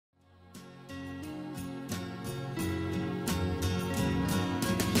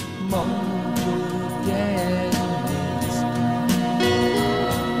mojo daddies.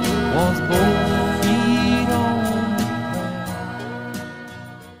 Once both feet on the ground.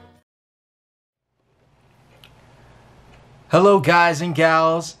 Hello guys and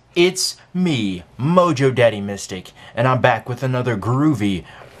gals, it's me, Mojo Daddy Mystic, and I'm back with another groovy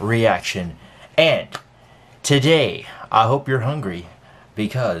reaction. And today, I hope you're hungry,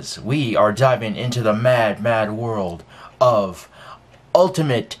 because we are diving into the mad, mad world of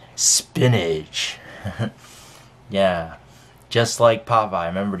Ultimate Spinach. Yeah, just like Popeye,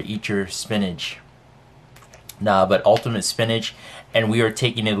 remember to eat your spinach. Nah, but Ultimate Spinach, and we are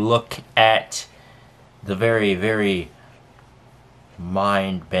taking a look at the very, very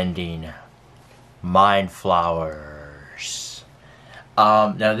mind-bending Mind Flowers.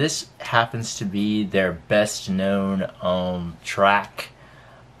 Now this happens to be their best known track.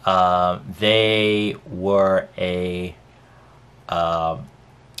 They were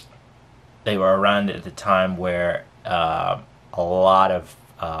around at the time where a lot of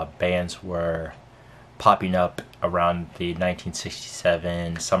bands were popping up around the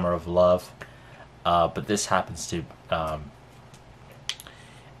 1967 Summer of Love, but this happens to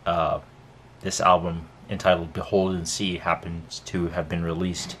this album entitled Behold and See happens to have been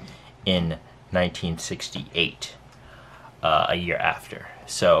released in 1968, a year after.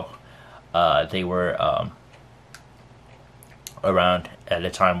 So they were around at a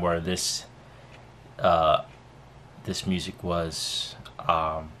time where this music was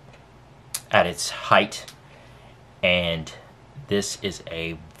at its height, and this is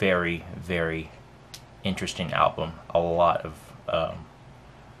a very, very interesting album. A lot of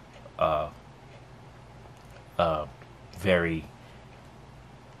very,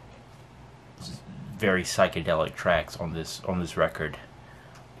 very psychedelic tracks on this record.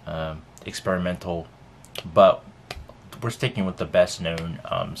 Experimental, but we're sticking with the best known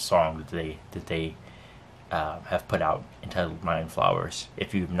song that they have put out, entitled Mind Flowers.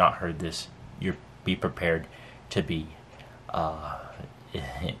 If you've not heard this, be prepared to be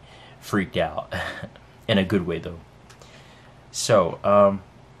freaked out in a good way though. So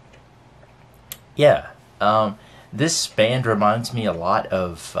yeah, this band reminds me a lot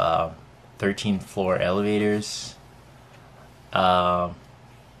of 13th Floor Elevators.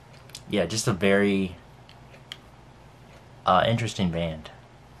 Yeah, just a very interesting band.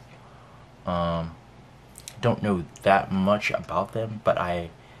 Don't know that much about them, but I'm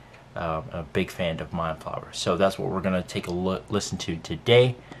a big fan of Mind Flowers. So that's what we're gonna take a listen to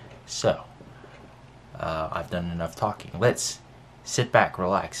today. So I've done enough talking. Let's sit back,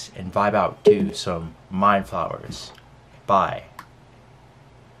 relax, and vibe out to some Mind Flowers by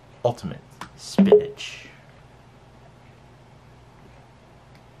Ultimate Spinach.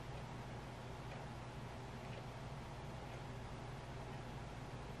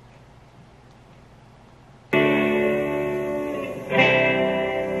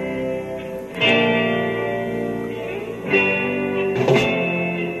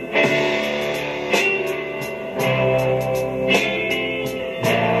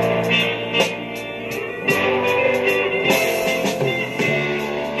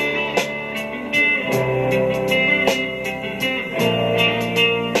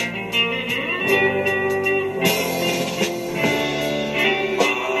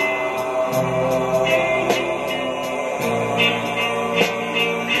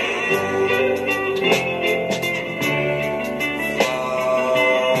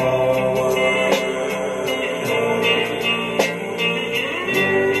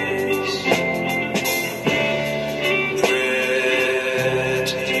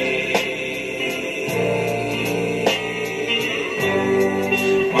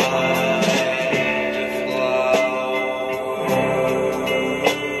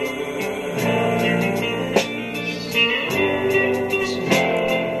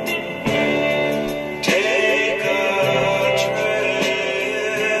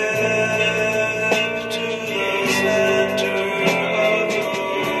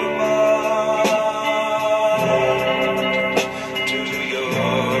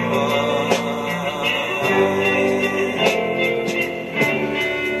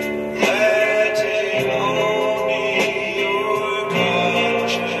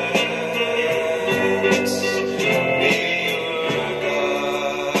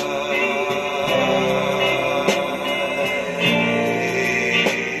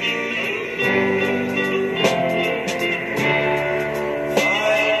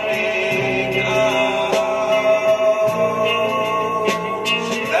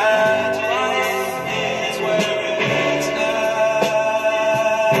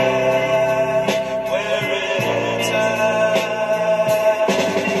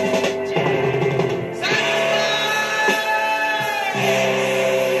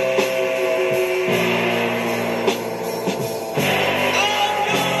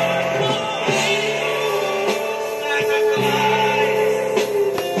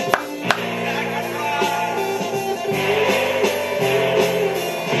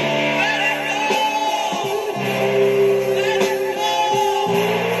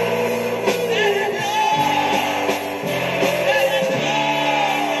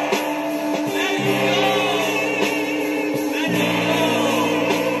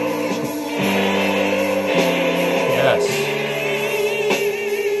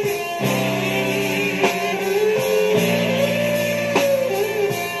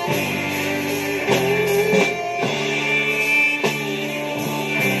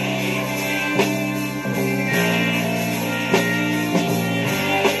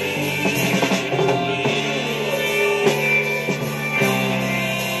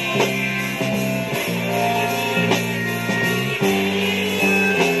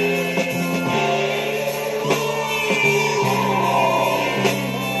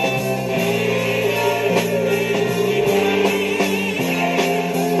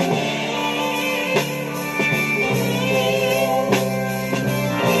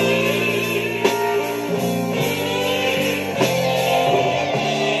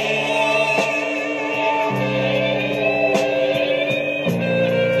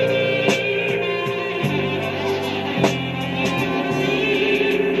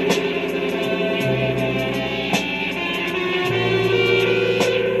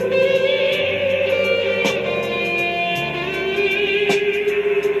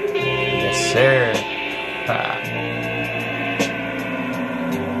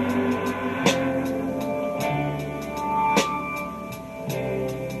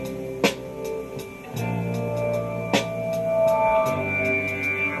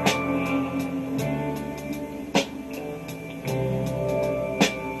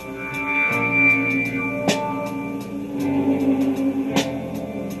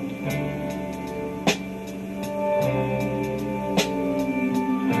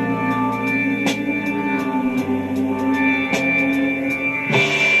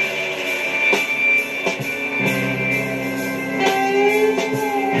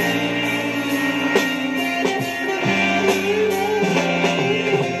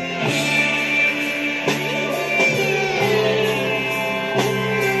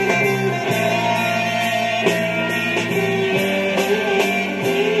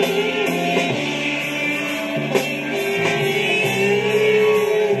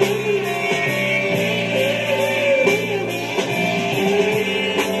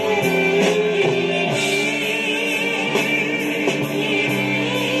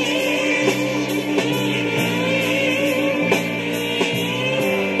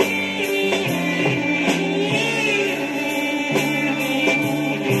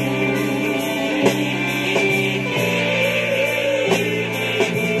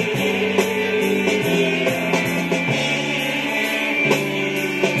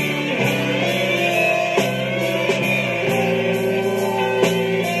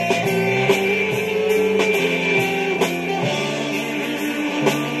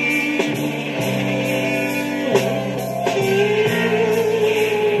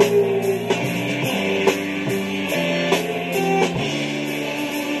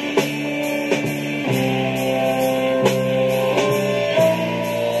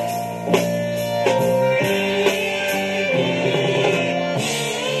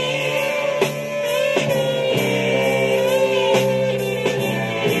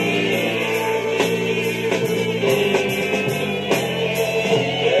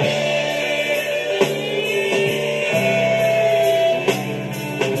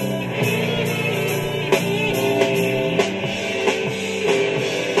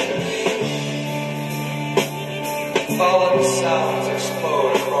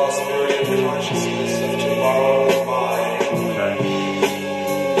 explode across myriad consciousness of tomorrow's mind.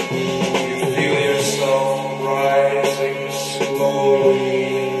 You feel yourself rising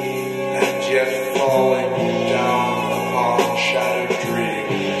slowly and yet falling down upon shattered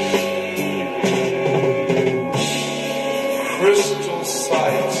dreams. Crystal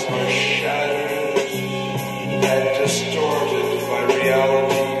sights are shattered and distorted by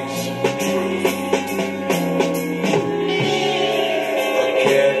reality's truth.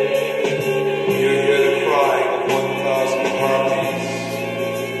 Again, you hear the crying of 1,000 harpies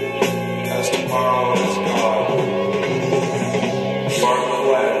as tomorrow is gone. You are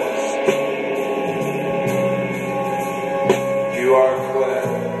cleansed. You are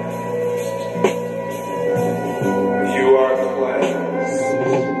cleansed. You are cleansed.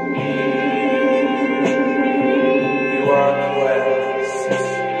 You are cleansed.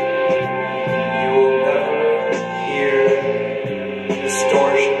 You will never hear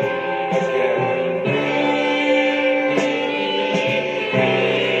distortion again.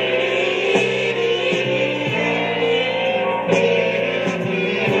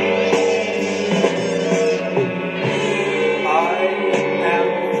 I am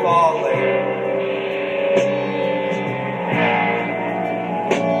falling.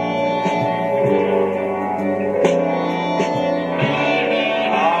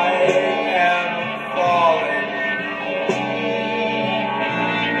 I am falling.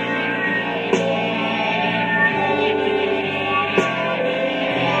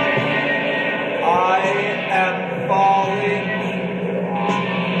 I am falling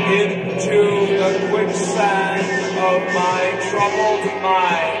into the quicksand of my troubled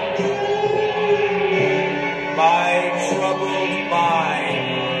mind. My troubled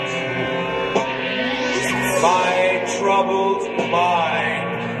mind. My troubled mind.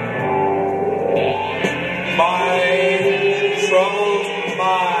 My troubled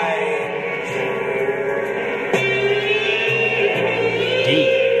mind.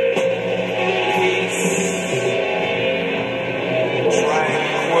 Deep. Peace.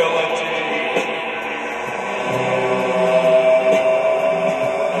 Tranquility.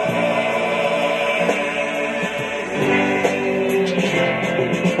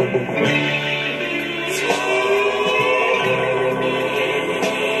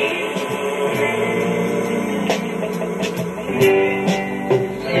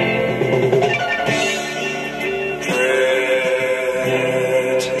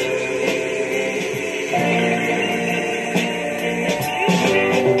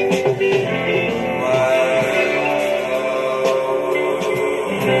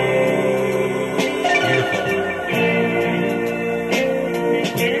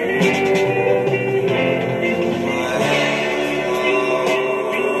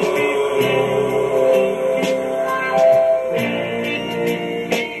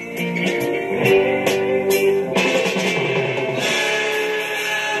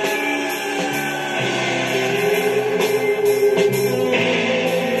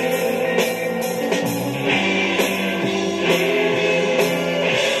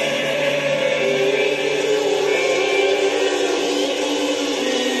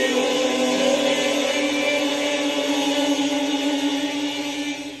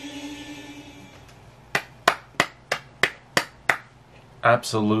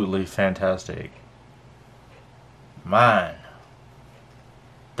 Absolutely fantastic. Man,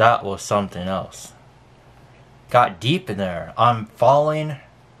 that was something else. Got deep in there. I'm falling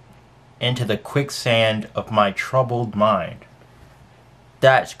into the quicksand of my troubled mind.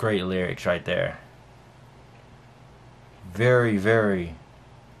 That's great lyrics right there. Very, very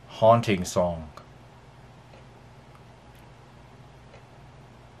haunting song.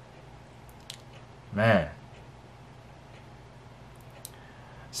 Man.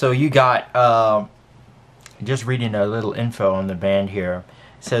 So you got, just reading a little info on the band here.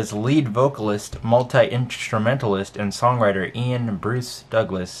 It says lead vocalist, multi-instrumentalist, and songwriter Ian Bruce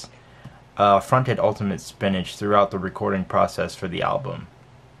Douglas fronted Ultimate Spinach throughout the recording process for the album.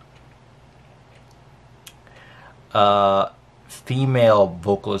 Female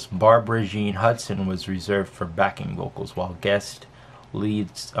vocalist Barbara Jean Hudson was reserved for backing vocals, while guest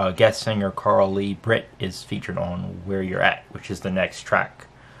singer Carl Lee Britt is featured on Where You're At, which is the next track.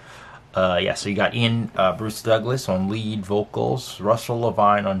 So you got Ian Bruce Douglas on lead vocals, Russell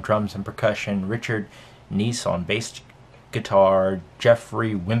Levine on drums and percussion, Richard Neese on bass guitar,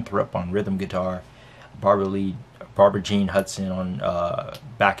 Jeffrey Winthrop on rhythm guitar, Barbara Jean Hudson on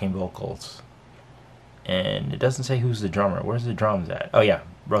backing vocals. And it doesn't say who's the drummer. Where's the drums at? Oh yeah,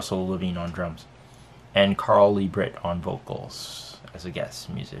 Russell Levine on drums. And Carl Lee Britt on vocals as a guest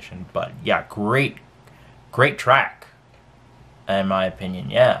musician. But yeah, great track. in my opinion.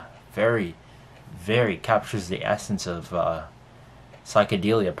 Yeah, very, very captures the essence of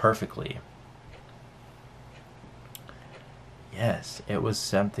psychedelia perfectly. Yes, it was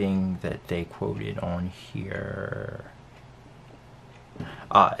something that they quoted on here.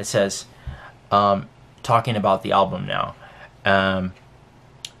 It says, talking about the album now.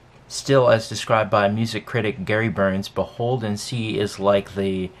 Still, as described by music critic Gary Burns, Behold and See is like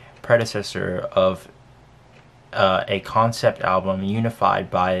the predecessor of a concept album unified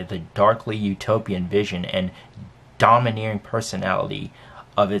by the darkly utopian vision and domineering personality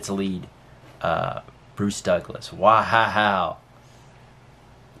of its lead, Bruce Douglas. Wow.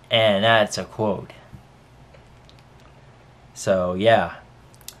 And that's a quote. So, yeah.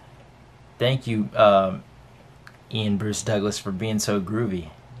 Thank you, Ian Bruce Douglas, for being so groovy,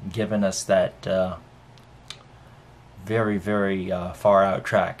 giving us that very, very far out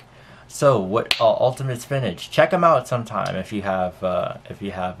track. So, what Ultimate Spinach? Check them out sometime if you have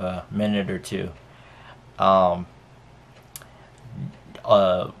a minute or two. Mind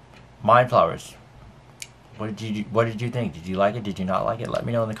Flowers. What did you think? Did you like it? Did you not like it? Let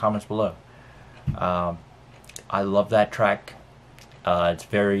me know in the comments below. I love that track. It's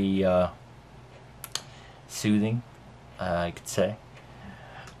very soothing, I could say.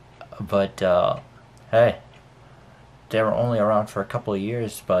 But hey, they were only around for a couple of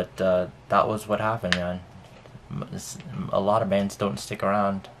years, but that was what happened, man. A lot of bands don't stick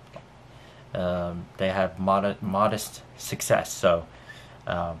around. They have modest success, so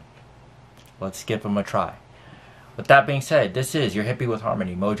let's give them a try. With that being said, this is your Hippie with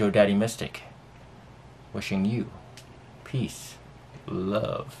Harmony, Mojo Daddy Mystic, wishing you peace,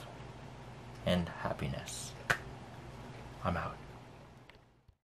 love, and happiness. I'm out.